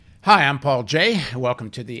Hi, I'm Paul J.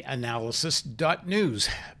 Welcome to the analysis.news.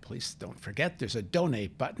 Please don't forget there's a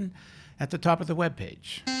donate button at the top of the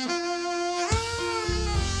webpage.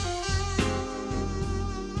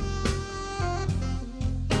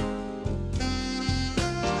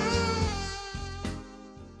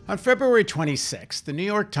 On February 26, the New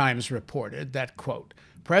York Times reported that, quote,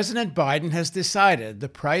 President Biden has decided the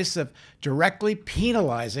price of directly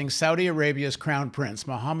penalizing Saudi Arabia's Crown Prince,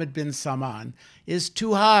 Mohammed bin Salman, is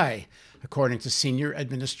too high, according to senior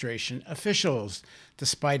administration officials,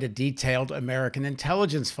 despite a detailed American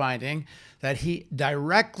intelligence finding that he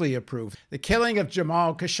directly approved the killing of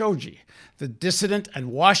Jamal Khashoggi, the dissident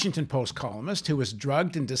and Washington Post columnist who was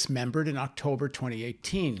drugged and dismembered in October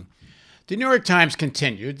 2018. The New York Times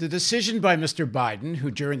continued, the decision by Mr. Biden,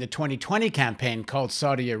 who during the 2020 campaign called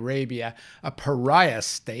Saudi Arabia a pariah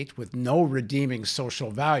state with no redeeming social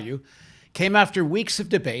value, came after weeks of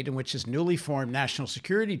debate in which his newly formed national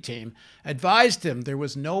security team advised him there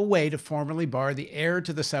was no way to formally bar the heir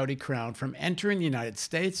to the Saudi crown from entering the United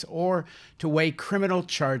States or to weigh criminal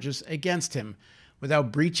charges against him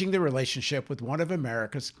without breaching the relationship with one of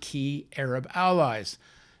America's key Arab allies.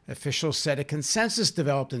 Officials said a consensus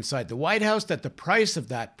developed inside the White House that the price of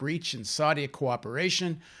that breach in Saudi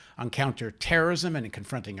cooperation on counterterrorism and in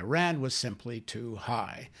confronting Iran was simply too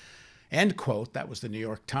high. End quote. That was the New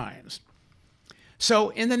York Times. So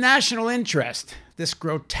in the national interest, this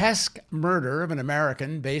grotesque murder of an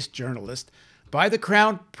American-based journalist by the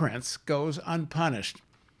Crown Prince goes unpunished.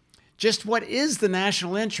 Just what is the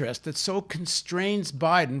national interest that so constrains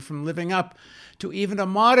Biden from living up to even a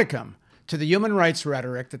modicum to the human rights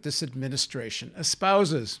rhetoric that this administration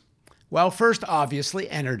espouses? Well, first, obviously,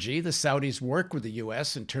 energy. The Saudis work with the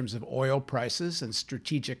U.S. in terms of oil prices and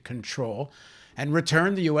strategic control. In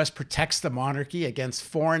return, the U.S. protects the monarchy against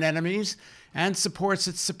foreign enemies and supports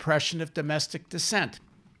its suppression of domestic dissent.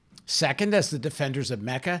 Second, as the defenders of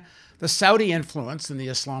Mecca, the Saudi influence in the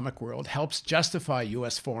Islamic world helps justify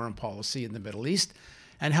U.S. foreign policy in the Middle East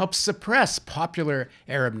and helps suppress popular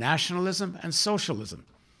Arab nationalism and socialism.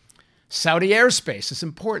 Saudi airspace is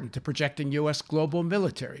important to projecting U.S. global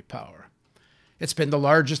military power. It's been the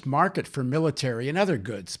largest market for military and other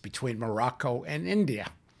goods between Morocco and India.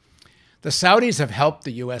 The Saudis have helped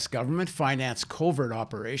the U.S. government finance covert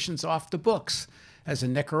operations off the books, as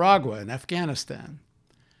in Nicaragua and Afghanistan.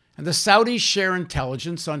 And the Saudis share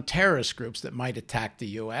intelligence on terrorist groups that might attack the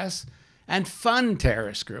U.S. and fund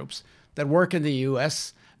terrorist groups that work in the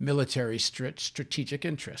U.S. military strategic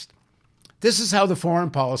interest. This is how the foreign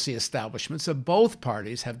policy establishments of both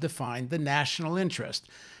parties have defined the national interest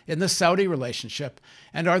in the Saudi relationship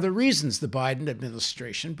and are the reasons the Biden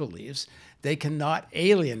administration believes they cannot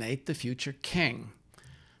alienate the future king.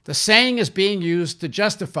 The saying is being used to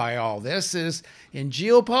justify all this is, in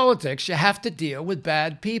geopolitics, you have to deal with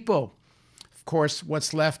bad people. Of course,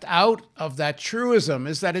 what's left out of that truism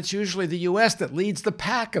is that it's usually the U.S. that leads the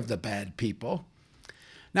pack of the bad people.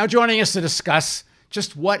 Now joining us to discuss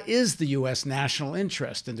just what is the U.S. national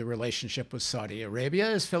interest in the relationship with Saudi Arabia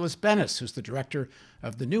is Phyllis Bennis, who's the director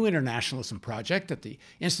of the New Internationalism Project at the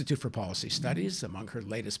Institute for Policy Studies. Among her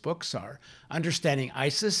latest books are Understanding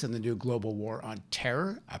ISIS and the New Global War on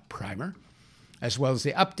Terror, a primer, as well as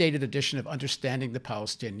the updated edition of Understanding the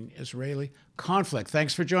Palestinian-Israeli Conflict.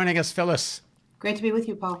 Thanks for joining us, Phyllis. Great to be with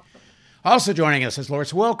you, Paul. Also joining us is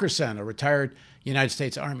Lawrence Wilkerson, a retired United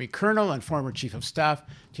States Army colonel and former chief of staff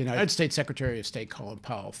to United States Secretary of State Colin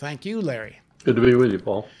Powell. Thank you, Larry. Good to be with you,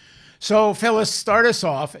 Paul. So, Phyllis, start us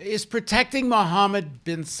off. Is protecting Mohammed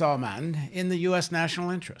bin Salman in the U.S.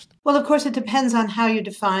 national interest? Well, of course, it depends on how you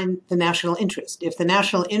define the national interest. If the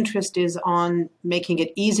national interest is on making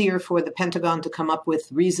it easier for the Pentagon to come up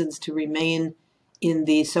with reasons to remain in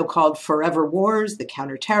the so-called forever wars, the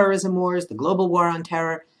counterterrorism wars, the global war on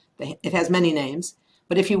terror, it has many names.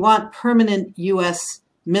 But if you want permanent U.S.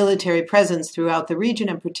 military presence throughout the region,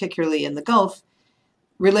 and particularly in the Gulf,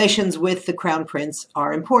 relations with the Crown Prince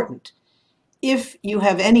are important. If you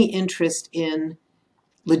have any interest in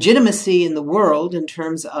legitimacy in the world in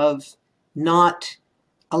terms of not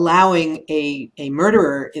allowing a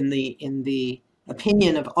murderer in the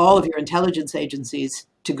opinion of all of your intelligence agencies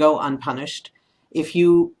to go unpunished, if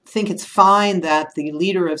you think it's fine that the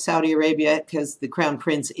leader of Saudi Arabia, because the Crown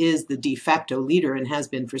Prince is the de facto leader and has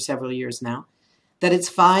been for several years now, that it's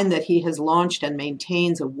fine that he has launched and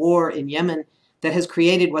maintains a war in Yemen that has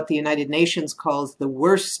created what the United Nations calls the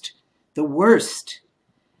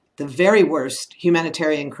very worst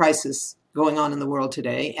humanitarian crisis going on in the world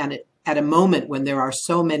today, and at a moment when there are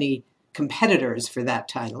so many competitors for that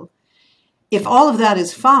title. If all of that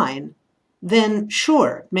is fine, then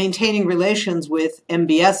sure, maintaining relations with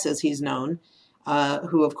MBS, as he's known,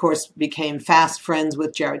 who, of course, became fast friends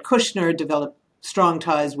with Jared Kushner, developed strong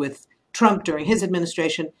ties with Trump during his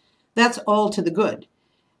administration. That's all to the good.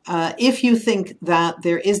 If you think that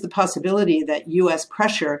there is the possibility that U.S.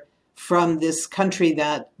 pressure from this country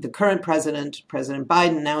that the current president, President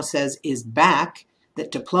Biden, now says is back,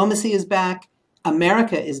 that diplomacy is back,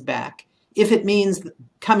 America is back, if it means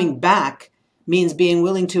coming back means being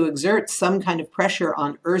willing to exert some kind of pressure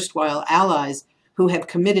on erstwhile allies who have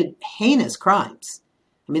committed heinous crimes.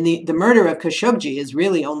 I mean, the murder of Khashoggi is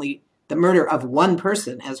really only the murder of one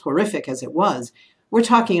person, as horrific as it was. We're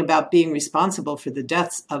talking about being responsible for the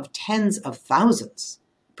deaths of tens of thousands,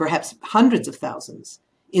 perhaps hundreds of thousands,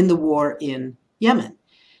 in the war in Yemen.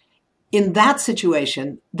 In that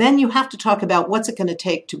situation, then you have to talk about what's it going to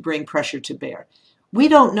take to bring pressure to bear. We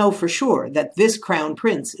don't know for sure that this crown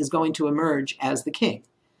prince is going to emerge as the king.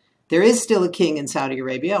 There is still a king in Saudi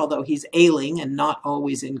Arabia, although he's ailing and not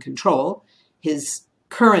always in control. His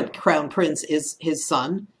current crown prince is his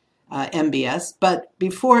son, MBS. But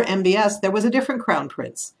before MBS, there was a different crown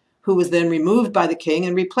prince who was then removed by the king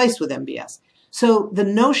and replaced with MBS. So the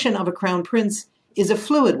notion of a crown prince is a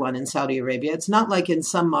fluid one in Saudi Arabia. It's not like in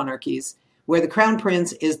some monarchies where the crown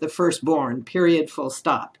prince is the firstborn, period, full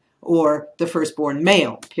stop, or the firstborn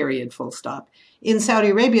male, period, full stop. In Saudi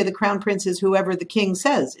Arabia, the crown prince is whoever the king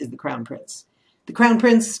says is the crown prince. The crown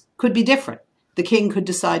prince could be different. The king could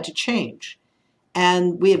decide to change.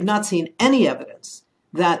 And we have not seen any evidence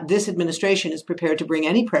that this administration is prepared to bring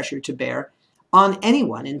any pressure to bear on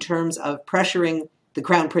anyone in terms of pressuring the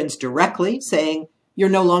crown prince directly, saying, you're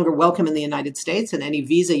no longer welcome in the United States and any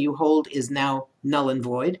visa you hold is now null and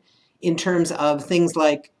void, in terms of things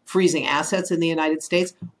like freezing assets in the United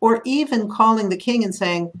States, or even calling the king and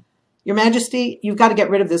saying, Your Majesty, you've got to get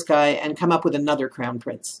rid of this guy and come up with another crown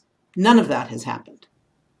prince. None of that has happened.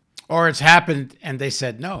 Or it's happened and they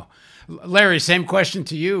said no. Larry, same question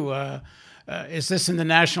to you. Is this in the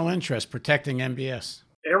national interest, protecting MBS?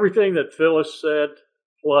 Everything that Phyllis said,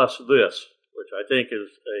 plus this, which I think is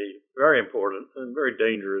a very important and very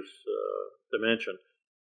dangerous dimension.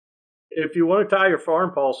 If you want to tie your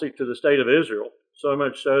foreign policy to the state of Israel, so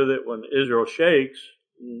much so that when Israel shakes,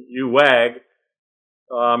 you wag,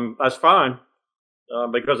 that's fine,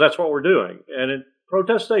 because that's what we're doing. And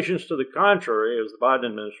protestations to the contrary, as the Biden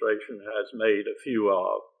administration has made a few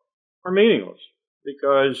of, are meaningless,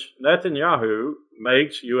 because Netanyahu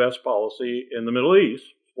makes U.S. policy in the Middle East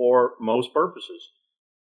for most purposes.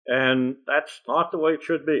 And that's not the way it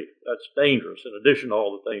should be. That's dangerous, in addition to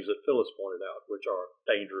all the things that Phyllis pointed out, which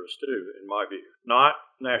are dangerous too, in my view. Not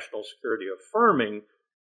national security affirming,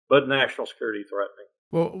 but national security threatening.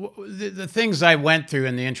 Well, the things I went through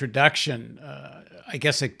in the introduction, I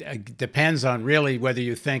guess it depends on really whether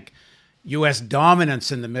you think U.S.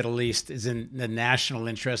 dominance in the Middle East is in the national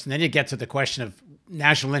interest. And then you get to the question of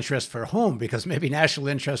national interest for whom, because maybe national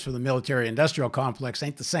interest for the military-industrial complex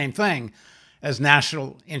ain't the same thing as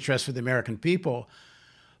national interest for the American people.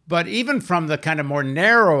 But even from the kind of more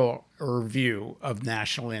narrower view of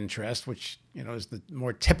national interest, which is the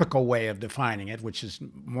more typical way of defining it, which is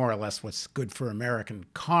more or less what's good for American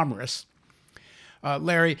commerce,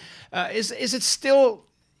 Larry, is it still,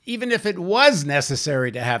 even if it was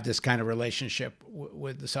necessary to have this kind of relationship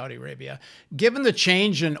with Saudi Arabia, given the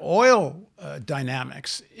change in oil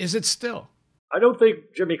dynamics, is it still? I don't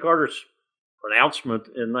think Jimmy Carter's pronouncement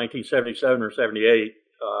in 1977 or 78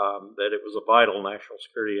 that it was a vital national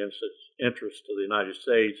security interest to the United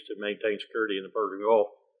States to maintain security in the Persian Gulf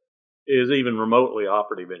is even remotely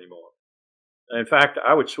operative anymore. In fact,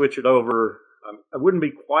 I would switch it over. I wouldn't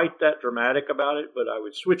be quite that dramatic about it, but I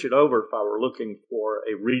would switch it over if I were looking for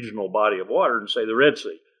a regional body of water and say the Red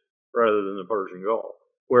Sea rather than the Persian Gulf,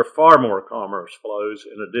 where far more commerce flows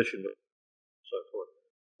in addition to so forth.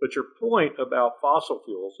 But your point about fossil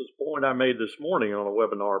fuels is a point I made this morning on a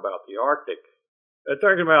webinar about the Arctic. I'm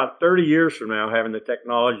talking about 30 years from now having the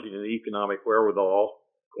technology and the economic wherewithal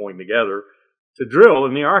going together to drill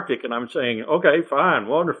in the Arctic. And I'm saying, okay, fine,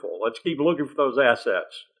 wonderful. Let's keep looking for those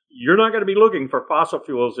assets. You're not going to be looking for fossil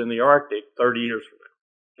fuels in the Arctic 30 years from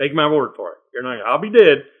now. Take my word for it. You're not. I'll be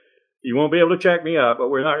dead. You won't be able to check me up, but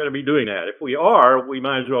we're not going to be doing that. If we are, we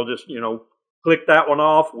might as well just, click that one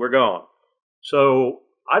off. We're gone. So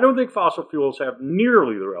I don't think fossil fuels have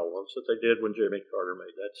nearly the relevance that they did when Jimmy Carter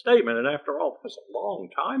made that statement. And after all, that's a long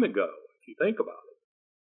time ago, if you think about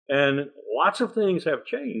it. And lots of things have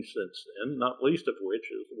changed since then, not least of which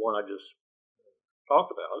is the one I just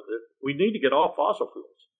talked about, that we need to get off fossil fuels.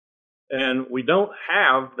 And we don't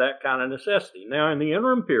have that kind of necessity. Now, in the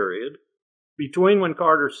interim period, between when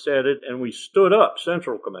Carter said it and we stood up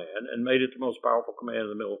Central Command and made it the most powerful command in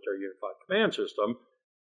the military unified command system,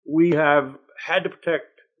 we have had to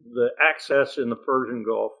protect the access in the Persian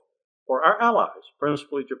Gulf for our allies,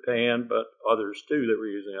 principally Japan, but others too that were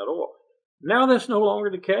using that oil. Now that's no longer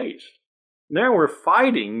the case. Now we're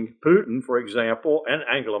fighting Putin, for example, and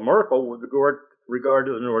Angela Merkel with regard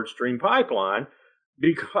to the Nord Stream pipeline,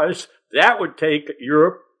 because that would take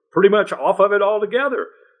Europe pretty much off of it altogether.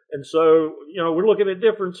 And so, we're looking at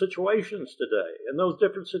different situations today, and those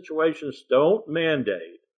different situations don't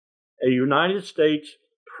mandate a United States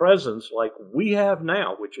presence like we have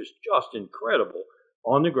now, which is just incredible,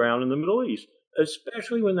 on the ground in the Middle East,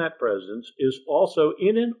 especially when that presence is also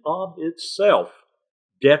in and of itself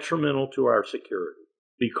detrimental to our security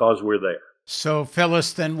because we're there. So,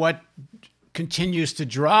 Phyllis, then what continues to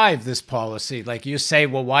drive this policy? Like you say,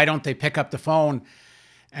 well, why don't they pick up the phone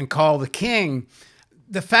and call the king?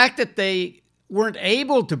 The fact that they weren't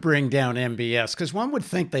able to bring down MBS, because one would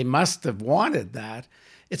think they must have wanted that.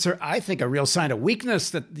 It's, I think, a real sign of weakness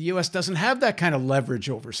that the U.S. doesn't have that kind of leverage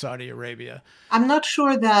over Saudi Arabia. I'm not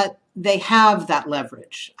sure that they have that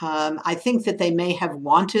leverage. I think that they may have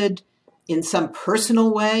wanted, in some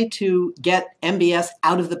personal way, to get MBS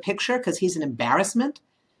out of the picture because he's an embarrassment.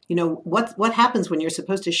 What happens when you're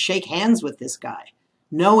supposed to shake hands with this guy,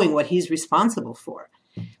 knowing what he's responsible for?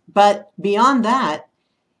 But beyond that,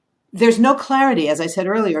 there's no clarity, as I said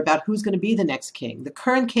earlier, about who's going to be the next king. The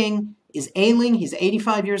current king is ailing. He's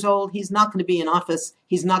 85 years old. He's not going to be in office.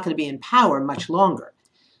 He's not going to be in power much longer.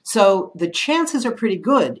 So the chances are pretty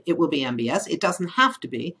good it will be MBS. It doesn't have to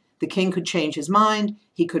be. The king could change his mind.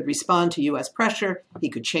 He could respond to U.S. pressure. He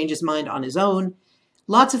could change his mind on his own.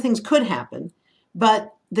 Lots of things could happen,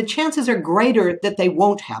 but the chances are greater that they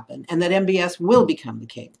won't happen and that MBS will become the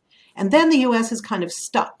king. And then the U.S. is kind of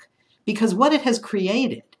stuck because what it has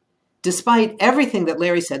created, despite everything that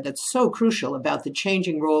Larry said that's so crucial about the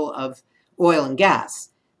changing role of oil and gas,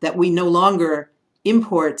 that we no longer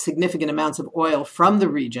import significant amounts of oil from the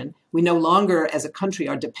region. We no longer, as a country,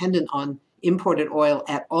 are dependent on imported oil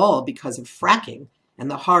at all because of fracking and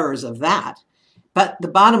the horrors of that. But the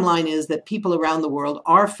bottom line is that people around the world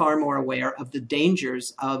are far more aware of the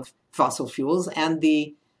dangers of fossil fuels, and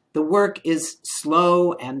the work is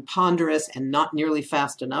slow and ponderous and not nearly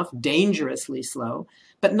fast enough, dangerously slow,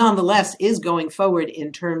 but nonetheless is going forward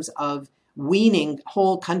in terms of weaning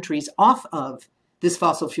whole countries off of this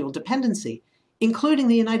fossil fuel dependency, including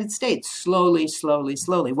the United States, slowly, slowly,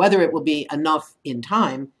 slowly. Whether it will be enough in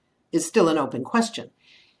time is still an open question.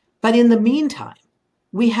 But in the meantime,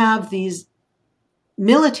 we have these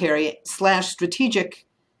military/strategic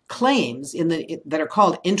claims that are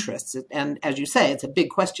called interests. And as you say, it's a big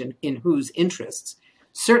question in whose interests.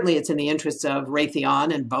 Certainly it's in the interests of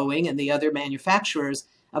Raytheon and Boeing and the other manufacturers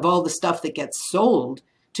of all the stuff that gets sold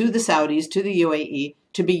to the Saudis, to the UAE,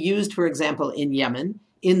 to be used, for example, in Yemen,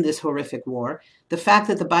 in this horrific war. The fact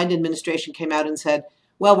that the Biden administration came out and said,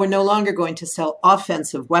 well, we're no longer going to sell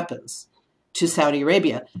offensive weapons to Saudi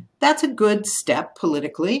Arabia, that's a good step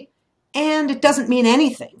politically. And it doesn't mean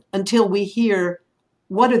anything until we hear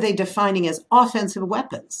what are they defining as offensive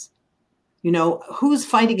weapons? Who's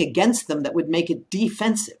fighting against them that would make it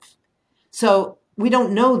defensive? So we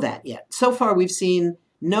don't know that yet. So far, we've seen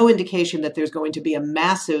no indication that there's going to be a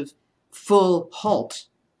massive full halt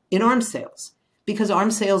in arms sales, because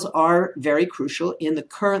arms sales are very crucial in the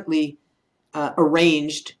currently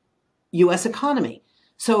arranged U.S. economy.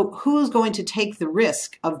 So who's going to take the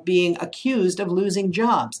risk of being accused of losing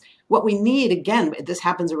jobs? What we need, again, this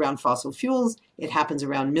happens around fossil fuels, it happens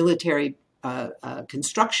around military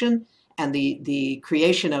construction and the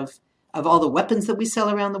creation of all the weapons that we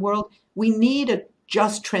sell around the world. We need a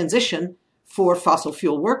just transition for fossil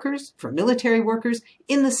fuel workers, for military workers,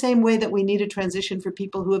 in the same way that we need a transition for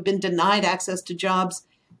people who have been denied access to jobs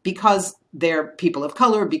because they're people of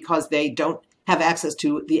color, because they don't have access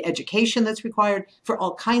to the education that's required, for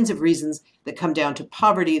all kinds of reasons that come down to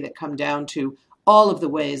poverty, that come down to all of the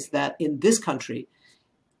ways that in this country,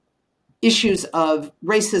 issues of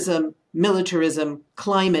racism, militarism,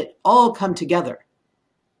 climate, all come together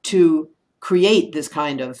to create this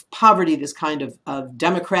kind of poverty, this kind of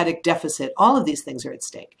democratic deficit. All of these things are at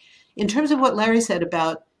stake. In terms of what Larry said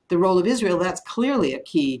about the role of Israel, that's clearly a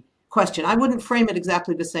key question. I wouldn't frame it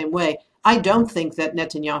exactly the same way. I don't think that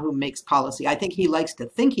Netanyahu makes policy. I think he likes to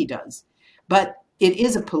think he does. But it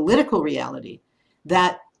is a political reality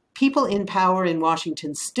that people in power in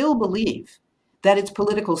Washington still believe that it's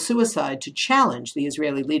political suicide to challenge the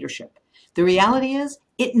Israeli leadership. The reality is,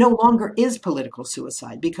 it no longer is political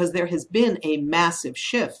suicide because there has been a massive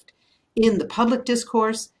shift in the public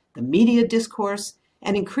discourse, the media discourse,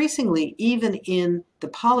 and increasingly even in the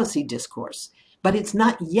policy discourse. But it's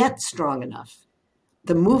not yet strong enough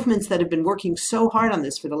the movements that have been working so hard on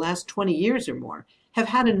this for the last 20 years or more have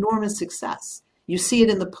had enormous success. You see it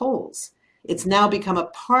in the polls. It's now become a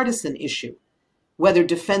partisan issue. Whether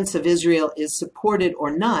defense of Israel is supported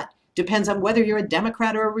or not depends on whether you're a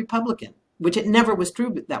Democrat or a Republican, which it never was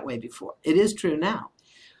true that way before. It is true now.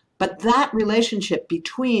 But that relationship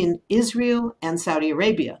between Israel and Saudi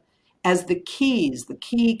Arabia as the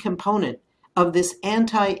key component of this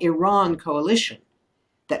anti-Iran coalition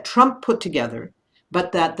that Trump put together,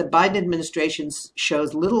 but that the Biden administration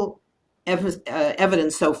shows little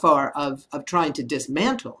evidence so far of trying to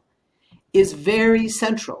dismantle, is very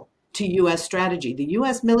central to U.S. strategy. The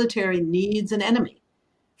U.S. military needs an enemy.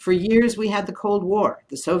 For years, we had the Cold War.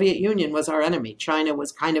 The Soviet Union was our enemy. China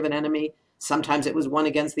was kind of an enemy. Sometimes it was one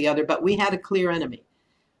against the other, but we had a clear enemy.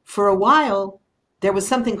 For a while, there was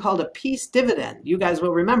something called a peace dividend. You guys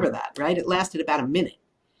will remember that, right? It lasted about a minute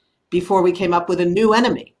before we came up with a new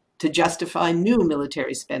enemy to justify new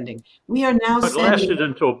military spending. We are now It lasted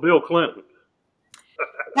until Bill Clinton.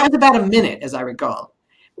 That was about a minute, as I recall.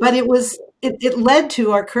 But it led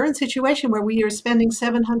to our current situation where we are spending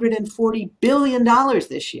 $740 billion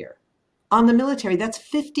this year on the military. That's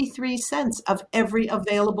 53 cents of every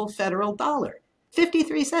available federal dollar.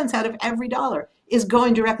 53 cents out of every dollar is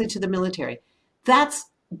going directly to the military. That's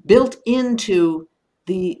built into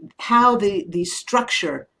how the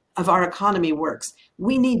structure of our economy works.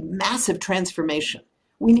 We need massive transformation.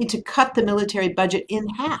 We need to cut the military budget in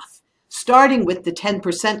half, starting with the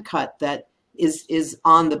 10% cut that is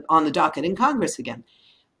on the docket in Congress again.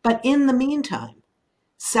 But in the meantime,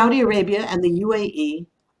 Saudi Arabia and the UAE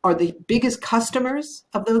are the biggest customers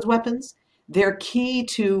of those weapons. They're key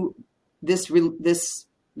to this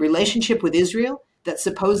relationship with Israel that's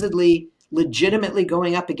supposedly legitimately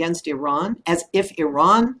going up against Iran, as if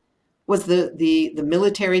Iran was the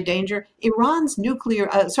military danger. Iran's nuclear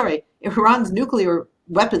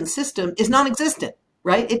weapons system is non-existent,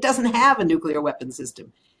 right? It doesn't have a nuclear weapons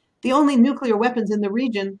system. The only nuclear weapons in the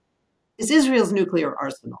region is Israel's nuclear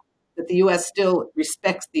arsenal, that the U.S. still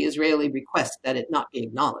respects the Israeli request that it not be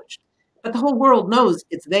acknowledged. But the whole world knows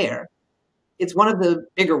it's there. It's one of the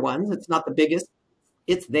bigger ones. It's not the biggest.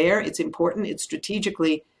 It's there. It's important. It's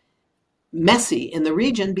strategically messy in the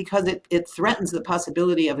region because it threatens the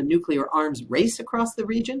possibility of a nuclear arms race across the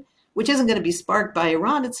region, which isn't going to be sparked by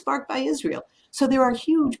Iran. It's sparked by Israel. So there are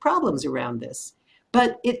huge problems around this.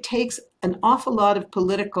 But it takes an awful lot of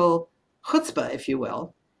political chutzpah, if you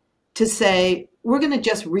will, to say, we're going to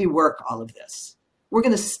just rework all of this. We're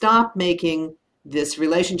going to stop making this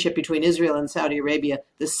relationship between Israel and Saudi Arabia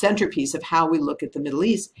the centerpiece of how we look at the Middle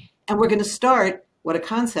East. And we're going to start, what a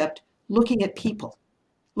concept, looking at people,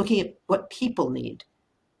 looking at what people need.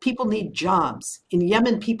 People need jobs. In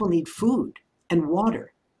Yemen, people need food and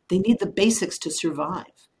water. They need the basics to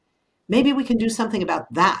survive. Maybe we can do something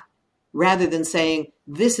about that, rather than saying,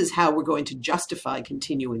 this is how we're going to justify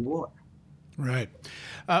continuing war. Right.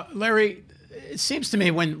 Larry, it seems to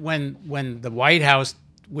me when the White House,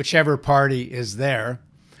 whichever party is there,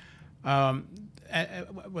 when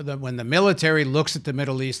the military looks at the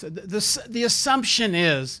Middle East, the assumption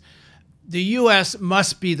is the U.S.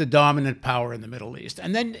 must be the dominant power in the Middle East.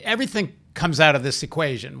 And then everything comes out of this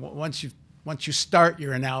equation once you start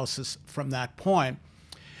your analysis from that point.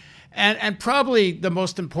 And probably the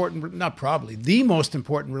most important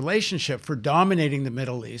relationship for dominating the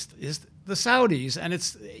Middle East is the Saudis. And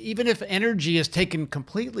it's even if energy is taken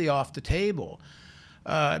completely off the table,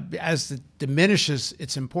 as it diminishes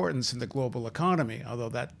its importance in the global economy, although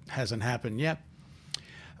that hasn't happened yet.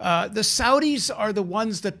 The Saudis are the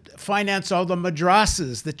ones that finance all the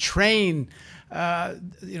madrasas, that train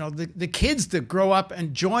the kids that grow up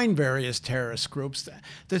and join various terrorist groups.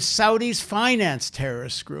 The Saudis finance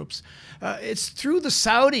terrorist groups. It's through the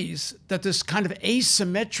Saudis that this kind of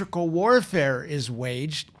asymmetrical warfare is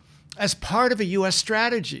waged as part of a U.S.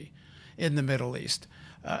 strategy in the Middle East.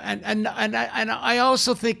 And I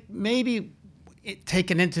also think maybe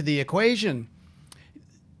taken into the equation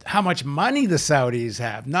how much money the Saudis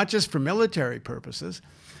have, not just for military purposes,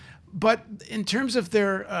 but in terms of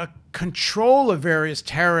their control of various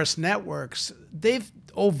terrorist networks. They've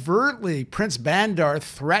overtly, Prince Bandar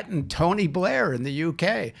threatened Tony Blair in the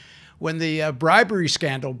UK when the bribery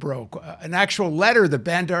scandal broke. An actual letter that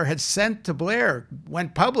Bandar had sent to Blair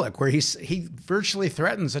went public, where he virtually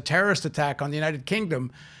threatens a terrorist attack on the United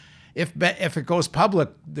Kingdom if it goes public,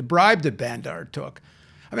 the bribe that Bandar took.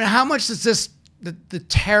 I mean, how much does the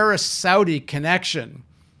terrorist Saudi connection,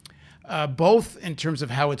 both in terms of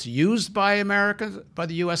how it's used by the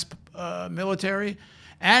U.S. Military,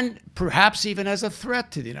 and perhaps even as a threat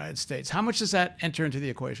to the United States, how much does that enter into the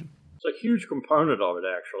equation? It's a huge component of it,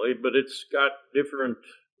 actually, but it's got different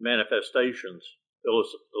manifestations. Phyllis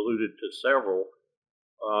alluded to several.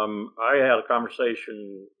 I had a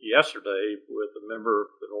conversation yesterday with a member of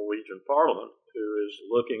the Norwegian Parliament who is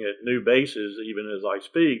looking at new bases, even as I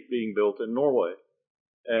speak, being built in Norway,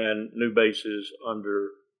 and new bases under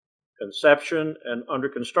conception and under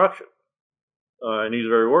construction. And he's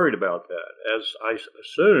very worried about that, as I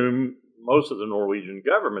assume most of the Norwegian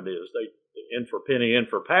government is. They, in for penny, in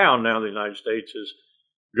for pound, now the United States is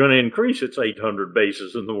going to increase its 800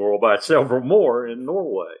 bases in the world by several more in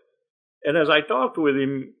Norway. And as I talked with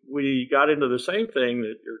him, we got into the same thing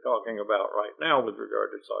that you're talking about right now with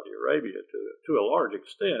regard to Saudi Arabia to a large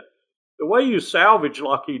extent. The way you salvage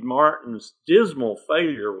Lockheed Martin's dismal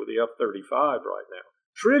failure with the F-35 right now,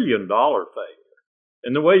 $1 trillion failure,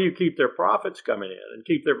 and the way you keep their profits coming in and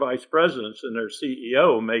keep their vice presidents and their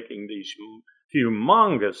CEO making these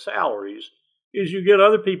humongous salaries is you get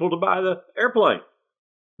other people to buy the airplane.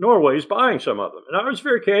 Norway's buying some of them. And I was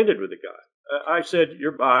very candid with the guy. I said,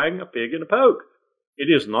 you're buying a pig in a poke.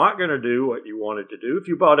 It is not going to do what you want it to do. If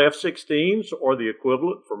you bought F-16s or the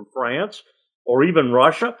equivalent from France or even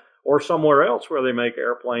Russia or somewhere else where they make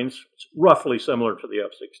airplanes roughly similar to the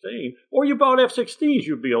F-16, or you bought F-16s,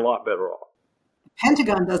 you'd be a lot better off. The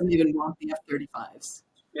Pentagon doesn't even want the F-35s.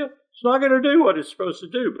 Yeah, it's not going to do what it's supposed to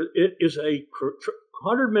do, but it is a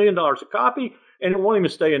 $100 million a copy, and it won't even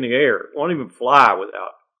stay in the air. It won't even fly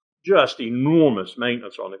without just enormous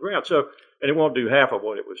maintenance on the ground. And it won't do half of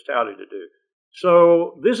what it was touted to do.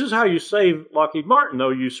 So this is how you save Lockheed Martin, though.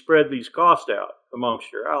 You spread these costs out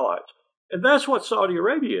amongst your allies. And that's what Saudi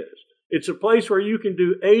Arabia is. It's a place where you can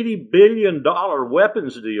do $80 billion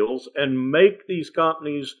weapons deals and make these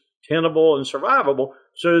companies tenable and survivable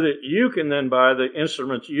so that you can then buy the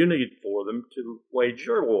instruments you need for them to wage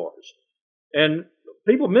your wars. And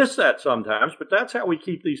people miss that sometimes, but that's how we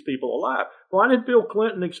keep these people alive. Why did Bill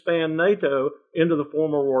Clinton expand NATO into the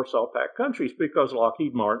former Warsaw Pact countries? Because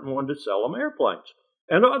Lockheed Martin wanted to sell them airplanes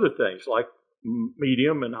and other things like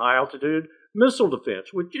medium and high altitude missile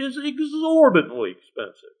defense, which is exorbitantly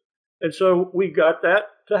expensive. And so we got that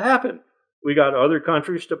to happen. We got other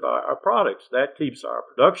countries to buy our products. That keeps our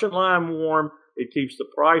production line warm. It keeps the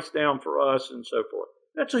price down for us and so forth.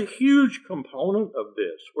 That's a huge component of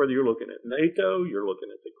this, whether you're looking at NATO, you're looking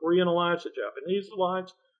at the Korean alliance, the Japanese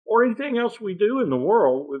alliance, or anything else we do in the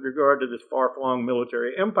world with regard to this far-flung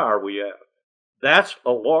military empire we have. That's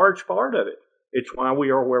a large part of it. It's why we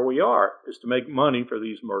are where we are, is to make money for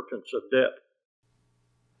these merchants of debt.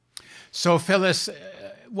 So, Phyllis,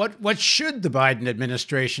 what should the Biden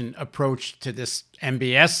administration approach to this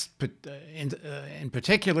MBS in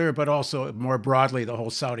particular, but also more broadly the whole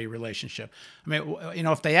Saudi relationship? I mean,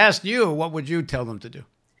 if they asked you, what would you tell them to do?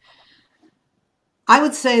 I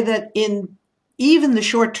would say that in even the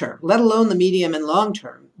short term, let alone the medium and long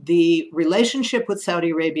term, the relationship with Saudi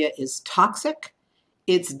Arabia is toxic.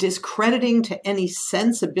 It's discrediting to any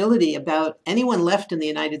sensibility about anyone left in the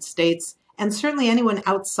United States, and certainly anyone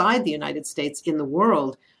outside the United States in the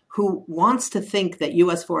world who wants to think that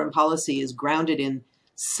U.S. foreign policy is grounded in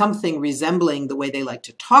something resembling the way they like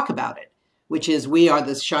to talk about it, which is we are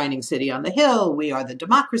the shining city on the hill, we are the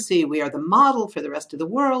democracy, we are the model for the rest of the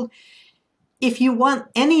world. If you want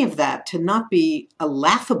any of that to not be a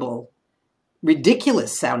laughable,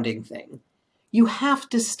 ridiculous sounding thing, you have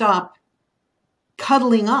to stop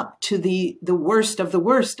cuddling up to the worst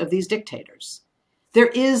of these dictators. There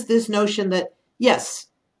is this notion that, yes,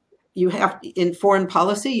 you have, in foreign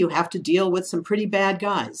policy, you have to deal with some pretty bad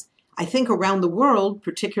guys. I think around the world,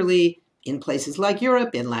 particularly in places like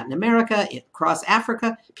Europe, in Latin America, across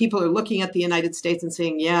Africa, people are looking at the United States and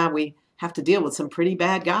saying, yeah, we have to deal with some pretty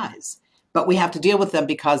bad guys. But we have to deal with them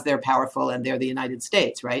because they're powerful and they're the United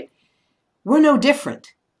States, right? We're no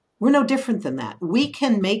different. We're no different than that. We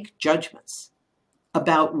can make judgments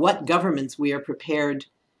about what governments we are prepared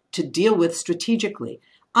to deal with strategically.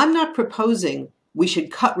 I'm not proposing we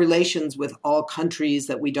should cut relations with all countries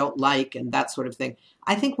that we don't like and that sort of thing.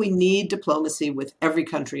 I think we need diplomacy with every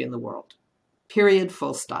country in the world. Period,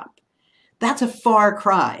 full stop. That's a far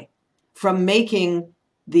cry from making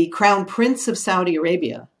the Crown Prince of Saudi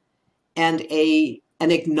Arabia and an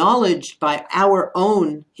acknowledged by our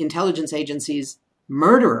own intelligence agencies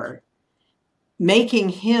murderer, making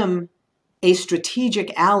him a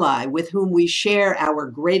strategic ally with whom we share our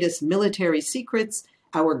greatest military secrets,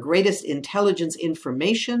 our greatest intelligence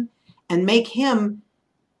information, and make him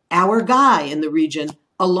our guy in the region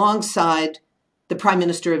alongside the Prime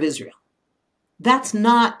Minister of Israel. That's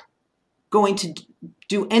not going to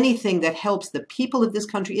do anything that helps the people of this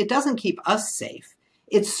country. It doesn't keep us safe.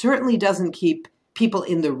 It certainly doesn't keep people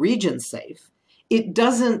in the region safe. It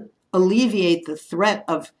doesn't alleviate the threat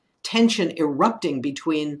of tension erupting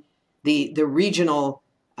between the regional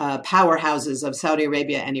powerhouses of Saudi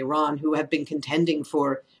Arabia and Iran, who have been contending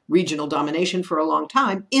for regional domination for a long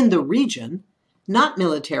time in the region, not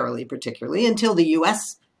militarily particularly, until the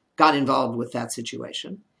U.S. got involved with that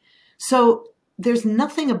situation. So there's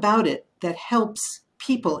nothing about it that helps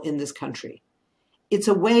people in this country. It's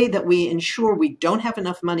a way that we ensure we don't have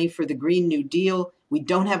enough money for the Green New Deal. We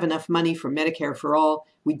don't have enough money for Medicare for all.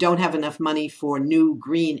 We don't have enough money for new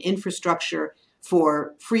green infrastructure,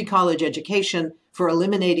 for free college education, for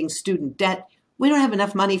eliminating student debt. We don't have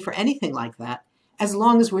enough money for anything like that, as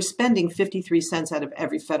long as we're spending 53 cents out of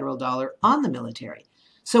every federal dollar on the military.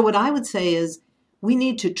 So what I would say is we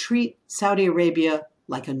need to treat Saudi Arabia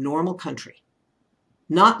like a normal country,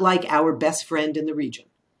 not like our best friend in the region.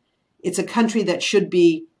 It's a country that should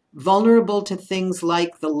be vulnerable to things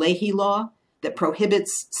like the Leahy Law that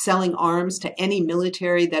prohibits selling arms to any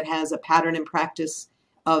military that has a pattern and practice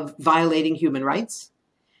of violating human rights.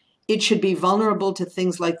 It should be vulnerable to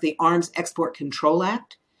things like the Arms Export Control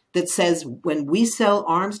Act that says when we sell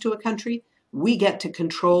arms to a country, we get to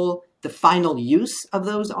control the final use of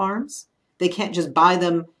those arms. They can't just buy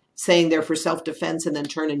them saying they're for self-defense and then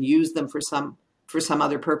turn and use them for some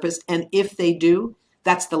other purpose. And if they do,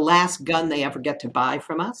 that's the last gun they ever get to buy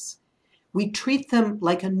from us. We treat them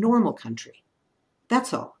like a normal country.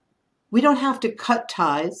 That's all. We don't have to cut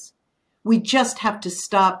ties. We just have to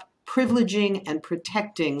stop privileging and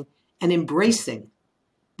protecting and embracing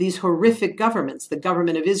these horrific governments, the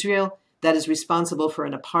government of Israel that is responsible for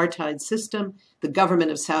an apartheid system, the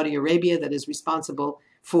government of Saudi Arabia that is responsible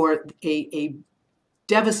for a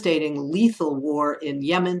devastating, lethal war in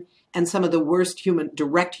Yemen, and some of the worst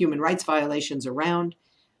direct human rights violations around.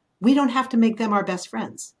 We don't have to make them our best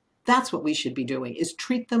friends. That's what we should be doing, is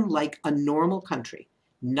treat them like a normal country,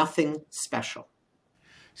 nothing special.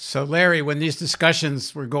 So, Larry, when these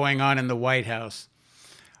discussions were going on in the White House,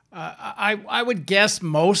 I would guess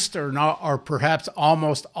most or perhaps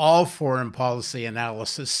almost all foreign policy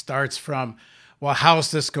analysis starts from, well,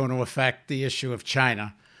 how's this going to affect the issue of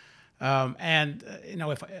China?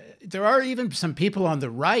 If there are even some people on the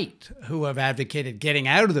right who have advocated getting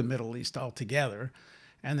out of the Middle East altogether,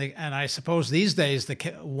 and I suppose these days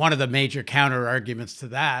one of the major counter arguments to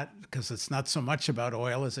that, because it's not so much about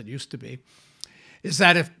oil as it used to be, is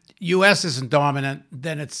that if U.S. isn't dominant,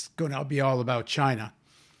 then it's going to be all about China.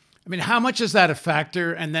 I mean, how much is that a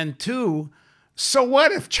factor? And then two, so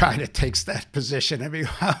what if China takes that position? I mean,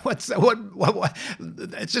 what?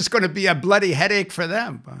 It's just going to be a bloody headache for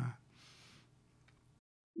them.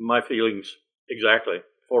 My feelings exactly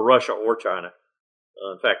for Russia or China.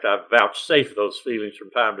 In fact, I've vouchsafed those feelings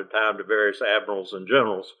from time to time to various admirals and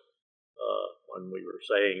generals. When we were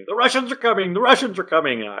saying, the Russians are coming,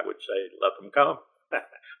 I would say, let them come.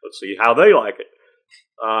 Let's see how they like it.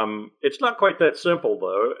 It's not quite that simple,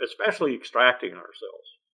 though, especially extracting ourselves.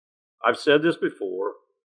 I've said this before.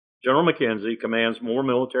 General McKenzie commands more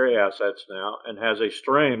military assets now and has a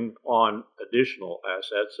strain on additional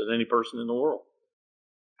assets than any person in the world.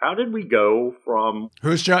 How did we go from...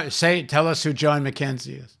 Tell us who John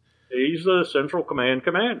McKenzie is. He's the Central Command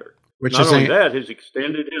commander. Not only that, he's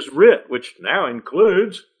extended his writ, which now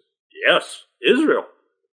includes, yes, Israel,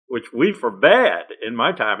 which we forbade in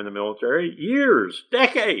my time in the military, years,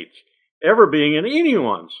 decades, ever being in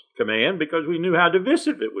anyone's command because we knew how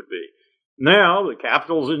divisive it would be. Now, the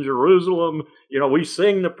capital's in Jerusalem. We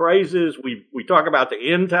sing the praises. We talk about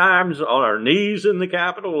the end times on our knees in the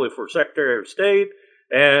capital if we're Secretary of State.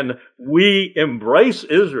 And we embrace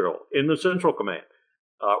Israel in the Central Command.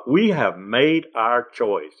 We have made our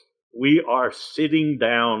choice. We are sitting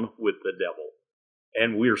down with the devil,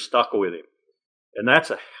 and we're stuck with him. And that's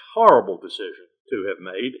a horrible decision to have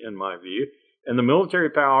made, in my view. And the military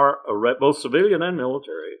power, both civilian and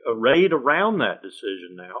military, arrayed around that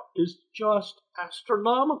decision now is just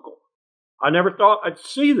astronomical. I never thought I'd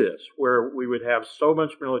see this, where we would have so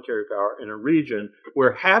much military power in a region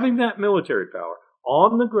where having that military power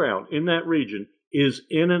on the ground in that region is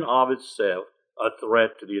in and of itself a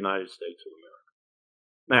threat to the United States of America.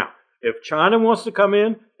 Now, if China wants to come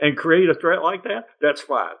in and create a threat like that, that's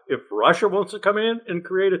fine. If Russia wants to come in and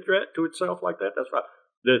create a threat to itself like that, that's fine.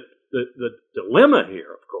 The dilemma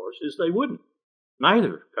here, of course, is they wouldn't.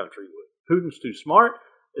 Neither country would. Putin's too smart,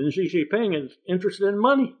 and Xi Jinping is interested in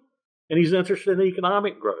money, and he's interested in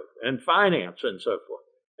economic growth and finance and so forth.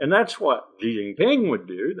 And that's what Xi Jinping would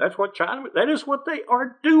do. That's what China would. That is what they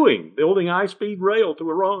are doing, building high-speed rail to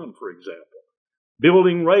Iran, for example,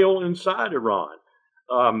 building rail inside Iran,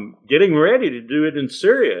 getting ready to do it in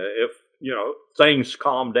Syria if, things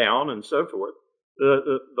calm down and so forth.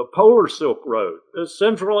 the Polar Silk Road, the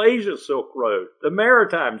Central Asia Silk Road, the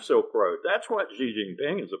Maritime Silk Road. That's what Xi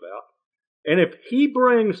Jinping is about. And if he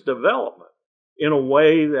brings development in a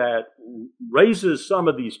way that raises some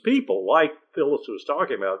of these people, like Phyllis was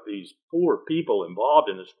talking about, these poor people involved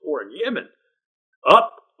in this war in Yemen,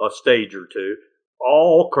 up a stage or two,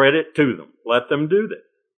 all credit to them. Let them do that.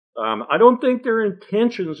 I don't think their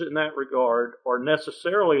intentions in that regard are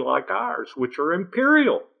necessarily like ours, which are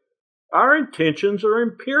imperial. Our intentions are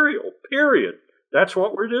imperial, period. That's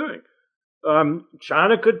what we're doing.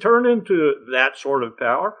 China could turn into that sort of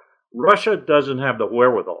power. Russia doesn't have the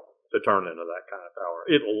wherewithal to turn into that kind of power.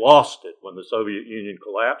 It lost it when the Soviet Union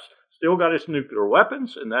collapsed. Still got its nuclear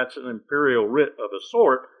weapons, and that's an imperial writ of a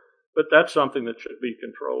sort, but that's something that should be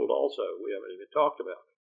controlled also. We haven't even talked about.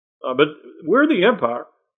 But we're the empire.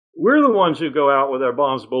 We're the ones who go out with our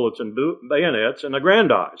bombs, bullets, and bayonets and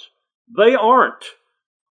aggrandize. They aren't.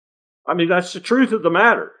 I mean, that's the truth of the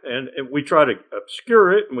matter. And we try to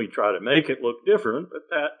obscure it and we try to make it look different, but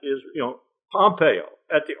that is, Pompeo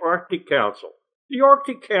at the Arctic Council. The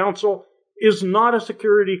Arctic Council is not a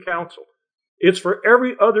security council. It's for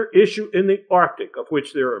every other issue in the Arctic, of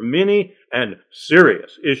which there are many and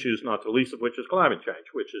serious issues, not the least of which is climate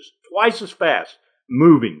change, which is twice as fast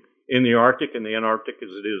moving in the Arctic and the Antarctic as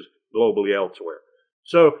it is globally elsewhere.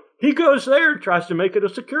 So he goes there and tries to make it a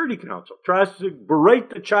security council, tries to berate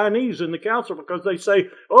the Chinese in the council because they say,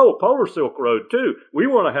 oh, Polar Silk Road too. We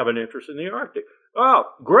want to have an interest in the Arctic.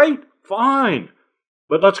 Oh, great, fine.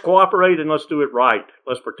 But let's cooperate and let's do it right.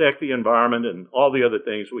 Let's protect the environment and all the other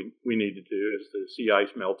things we need to do as the sea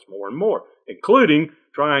ice melts more and more, including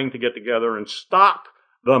trying to get together and stop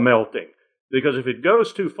the melting. Because if it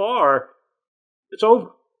goes too far, it's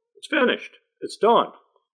over. It's finished. It's done.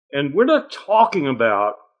 And we're not talking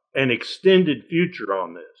about an extended future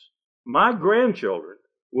on this. My grandchildren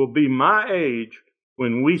will be my age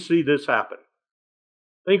when we see this happen.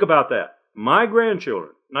 Think about that. My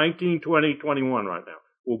grandchildren, 19, 20, 21 right now,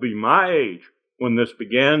 will be my age when this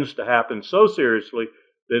begins to happen so seriously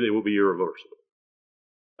that it will be irreversible.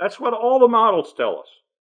 That's what all the models tell us.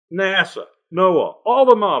 NASA, NOAA, all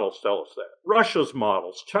the models tell us that. Russia's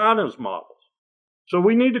models, China's models. So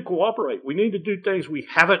we need to cooperate. We need to do things we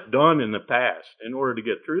haven't done in the past in order to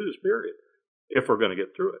get through this period, if we're going to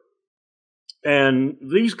get through it. And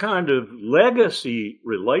these kind of legacy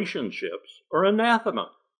relationships are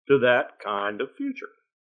anathema to that kind of future.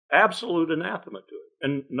 Absolute anathema to it.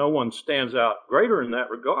 And no one stands out greater in that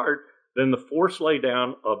regard than the forced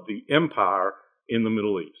laydown of the empire in the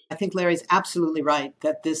Middle East. I think Larry's absolutely right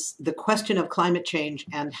that the question of climate change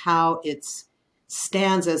and how it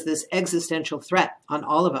stands as this existential threat on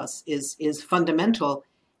all of us is fundamental,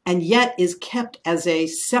 and yet is kept as a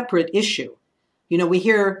separate issue. We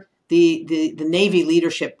hear the Navy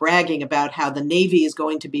leadership bragging about how the Navy is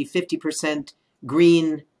going to be 50%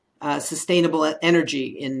 green, sustainable energy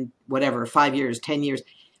in 5 years, 10 years.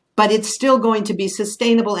 But it's still going to be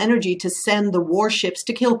sustainable energy to send the warships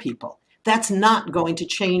to kill people. That's not going to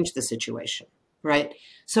change the situation, right?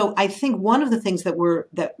 So I think one of the things that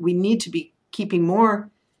we need to be keeping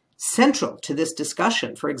more central to this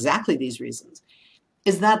discussion for exactly these reasons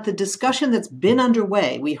is that the discussion that's been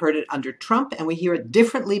underway, we heard it under Trump and we hear it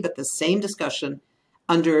differently, but the same discussion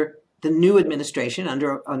under the new administration,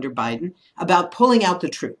 under Biden, about pulling out the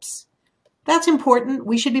troops. That's important.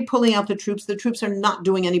 We should be pulling out the troops. The troops are not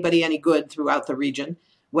doing anybody any good throughout the region,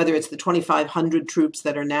 whether it's the 2,500 troops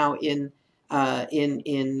that are now in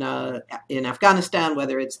Afghanistan,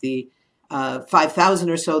 whether it's the 5,000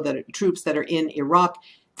 or so troops that are in Iraq.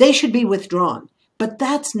 They should be withdrawn. But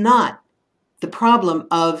that's not the problem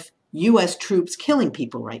of U.S. troops killing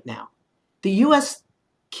people right now. The U.S.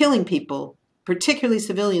 killing people, particularly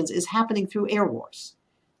civilians, is happening through air wars,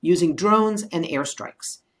 using drones and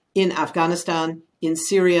airstrikes in Afghanistan, in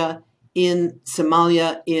Syria, in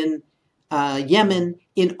Somalia, in Yemen,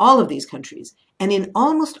 in all of these countries. And in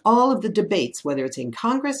almost all of the debates, whether it's in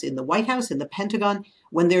Congress, in the White House, in the Pentagon,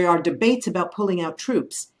 when there are debates about pulling out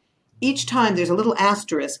troops, each time there's a little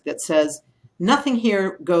asterisk that says, nothing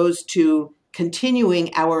here goes to continuing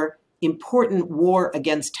our important war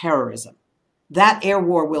against terrorism. That air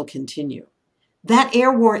war will continue. That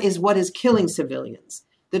air war is what is killing civilians.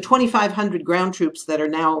 The 2,500 ground troops that are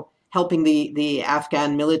now helping the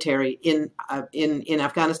Afghan military in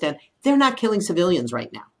Afghanistan, they're not killing civilians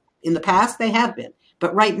right now. In the past, they have been.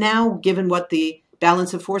 But right now, given what the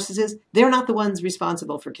balance of forces is, they're not the ones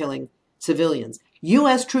responsible for killing civilians.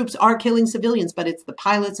 U.S. troops are killing civilians, but it's the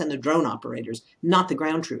pilots and the drone operators, not the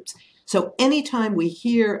ground troops. So anytime we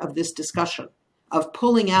hear of this discussion of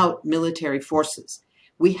pulling out military forces,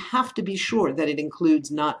 we have to be sure that it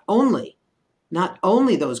includes not only not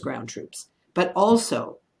only those ground troops, but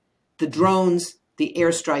also the drones, the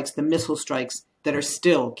airstrikes, the missile strikes that are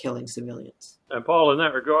still killing civilians. And Paul, in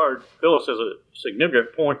that regard, Phyllis has a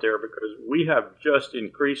significant point there because we have just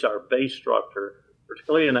increased our base structure,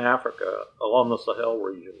 particularly in Africa, along the Sahel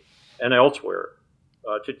region and elsewhere,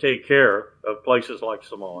 to take care of places like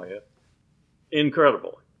Somalia.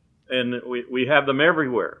 Incredible. And we have them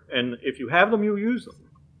everywhere. And if you have them, you use them.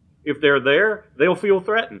 If they're there, they'll feel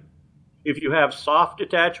threatened. If you have soft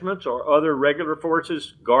detachments or other regular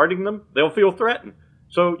forces guarding them, they'll feel threatened.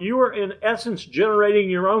 So you are, in essence, generating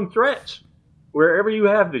your own threats wherever you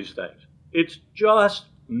have these things. It's just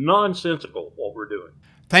nonsensical what we're doing.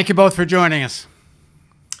 Thank you both for joining us.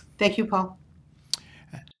 Thank you, Paul.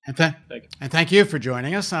 And thank you for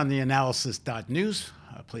joining us on the analysis.news.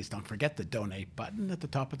 Please don't forget the donate button at the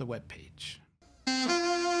top of the webpage.